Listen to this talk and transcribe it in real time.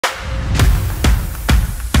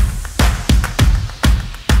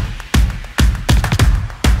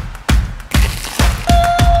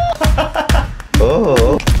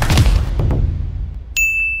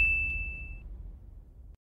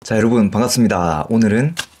자, 여러분 반갑습니다.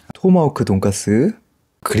 오늘은 토마호크 돈가스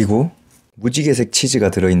그리고 무지개색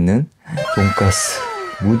치즈가 들어있는 돈가스,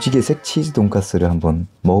 무지개색 치즈 돈가스를 한번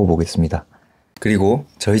먹어보겠습니다. 그리고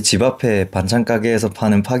저희 집 앞에 반찬 가게에서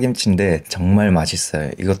파는 파김치인데 정말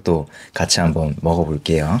맛있어요. 이것도 같이 한번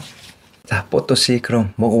먹어볼게요. 자, 뽀또씨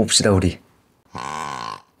그럼 먹어봅시다 우리.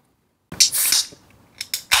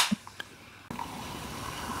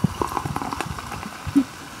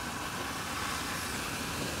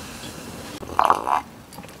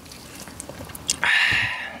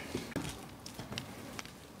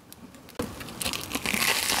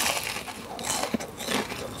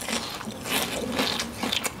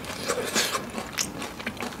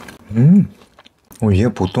 얘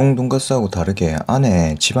보통 돈가스하고 다르게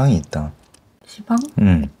안에 지방이 있다. 지방?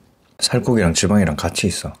 살코기랑 지방이랑 같이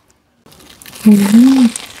있어.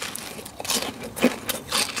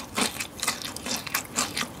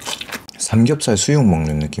 삼겹살 수육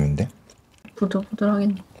먹는 느낌인데?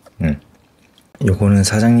 부들부들하겠네. 요거는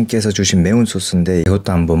사장님께서 주신 매운 소스인데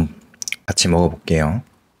이것도 한번 같이 먹어볼게요.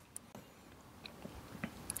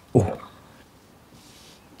 오.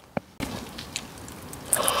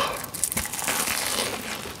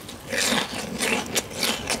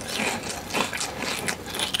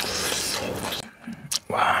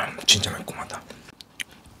 와, 진짜 매콤하다.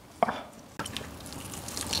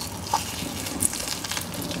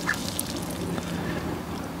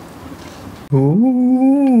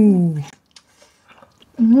 오.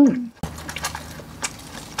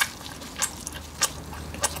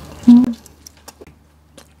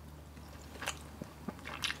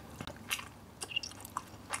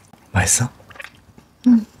 맛있어?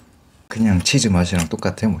 그냥 치즈 맛이랑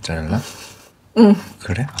똑같아, 모짜렐라?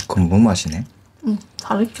 그래? 아, 그럼 뭐 맛이네?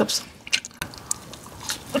 다를 게 없어.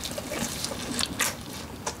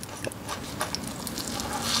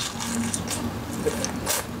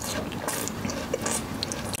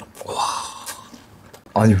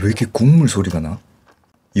 아니, 왜 이렇게 국물 소리가 나?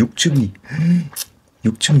 육즙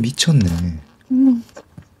미쳤네.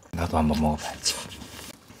 나도 한번 먹어봐야지.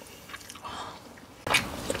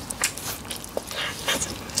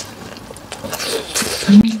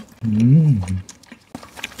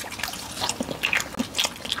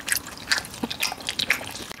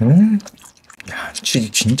 야,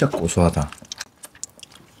 치즈 진짜 고소하다.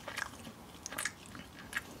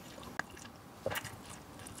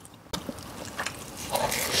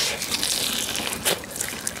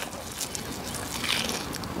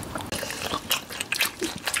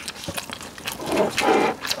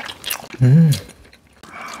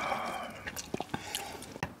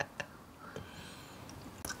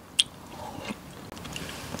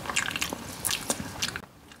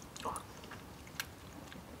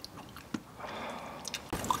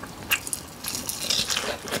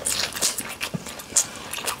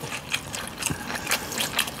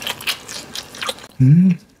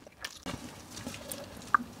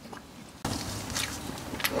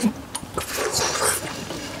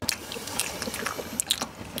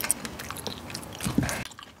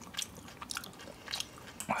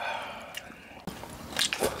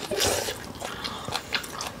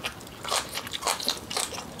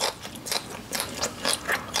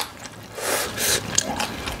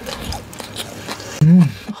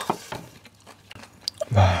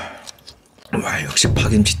 와, 역시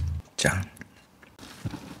파김치 짱.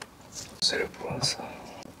 소스를 부어서.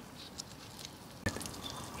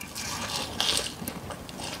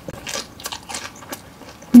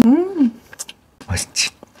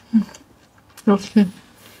 맛있지? 역시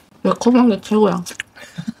매콤한 게 최고야.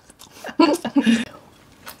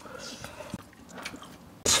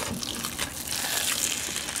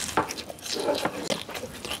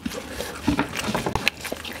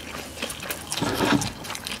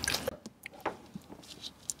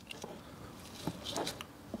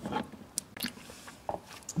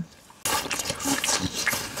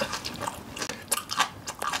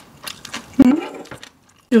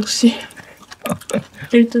 역시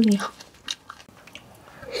 1등이야.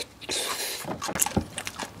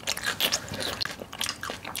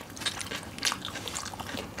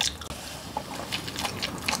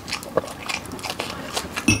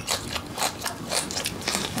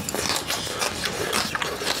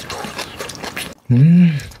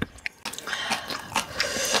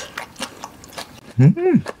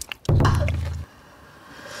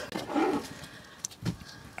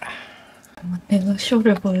 내가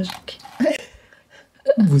쇼를 보여줄게.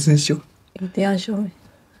 무슨 쇼? 위대한 쇼.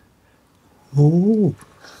 오.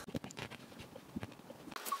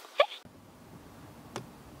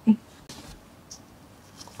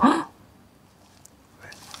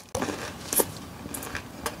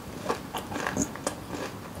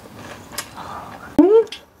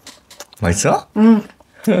 맛있어? 응.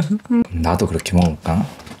 나도 그렇게 먹을까?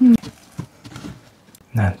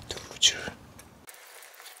 난 2줄.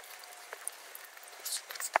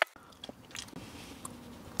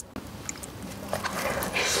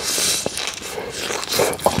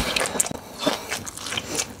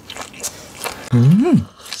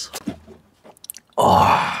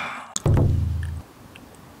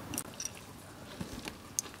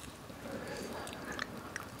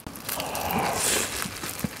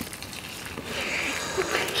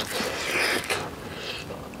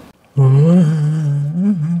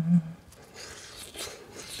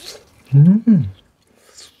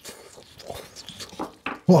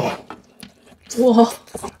 와. 우와.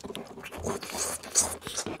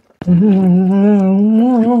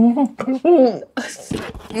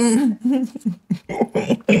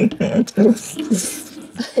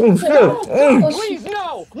 Please,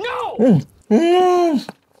 no, no.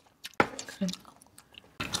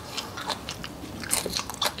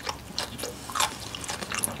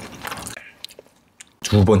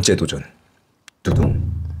 두 번째 도전.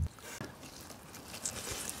 두둥.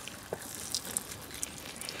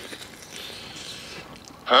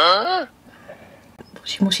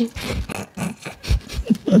 모시모시.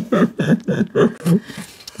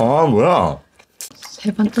 아, 뭐야?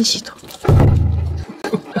 세 번째 시도.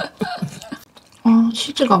 아,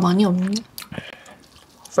 치즈가 많이 없네.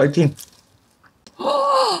 파이팅.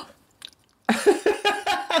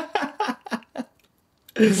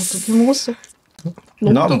 어떻게 먹었어?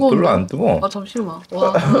 너무 난 뜨거운데? 별로 안 뜨거워. 아, 잠시만.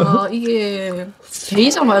 와, 이게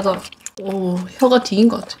베이자마자 오, 혀가 뒤인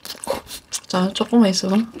것 같아. 자, 조금만 있어.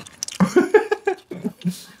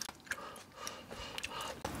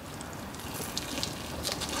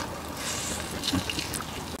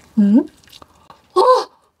 응?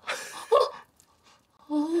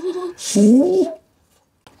 오.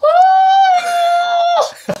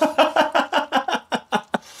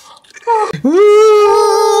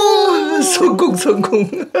 성공 성공.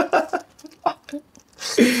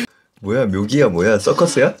 뭐야, 묘기야 뭐야,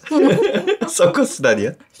 서커스야?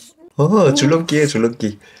 서커스다니야? 줄넘기해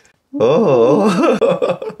줄넘기.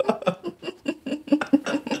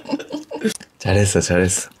 잘했어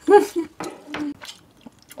잘했어.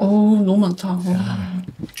 너무 많다.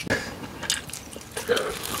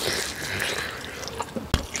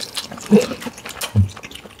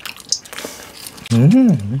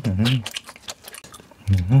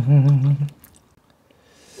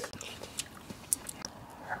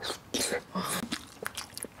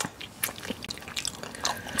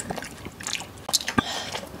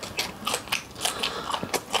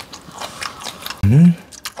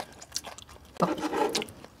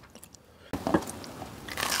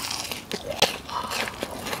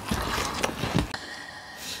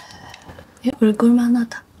 얼굴만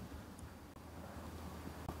하다.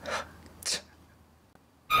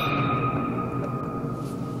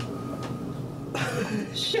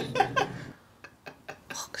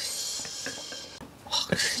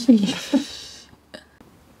 확실히.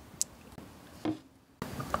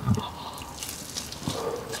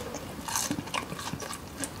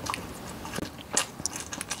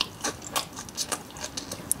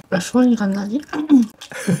 왜 소리가 나지?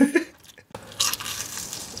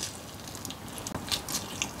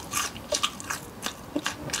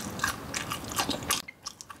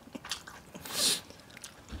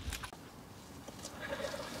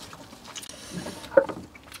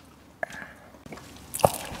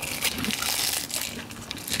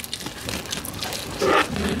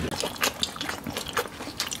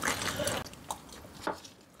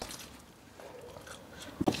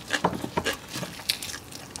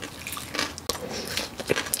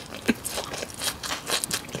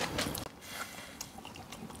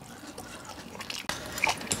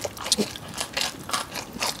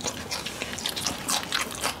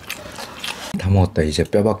 다 먹었다. 이제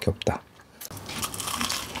뼈밖에 없다.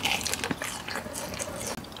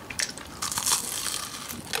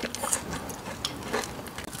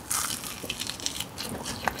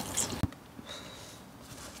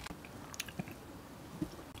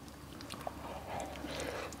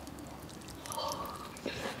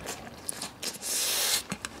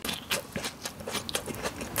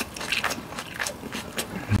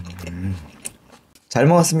 잘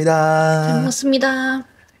먹었습니다. 잘 먹었습니다.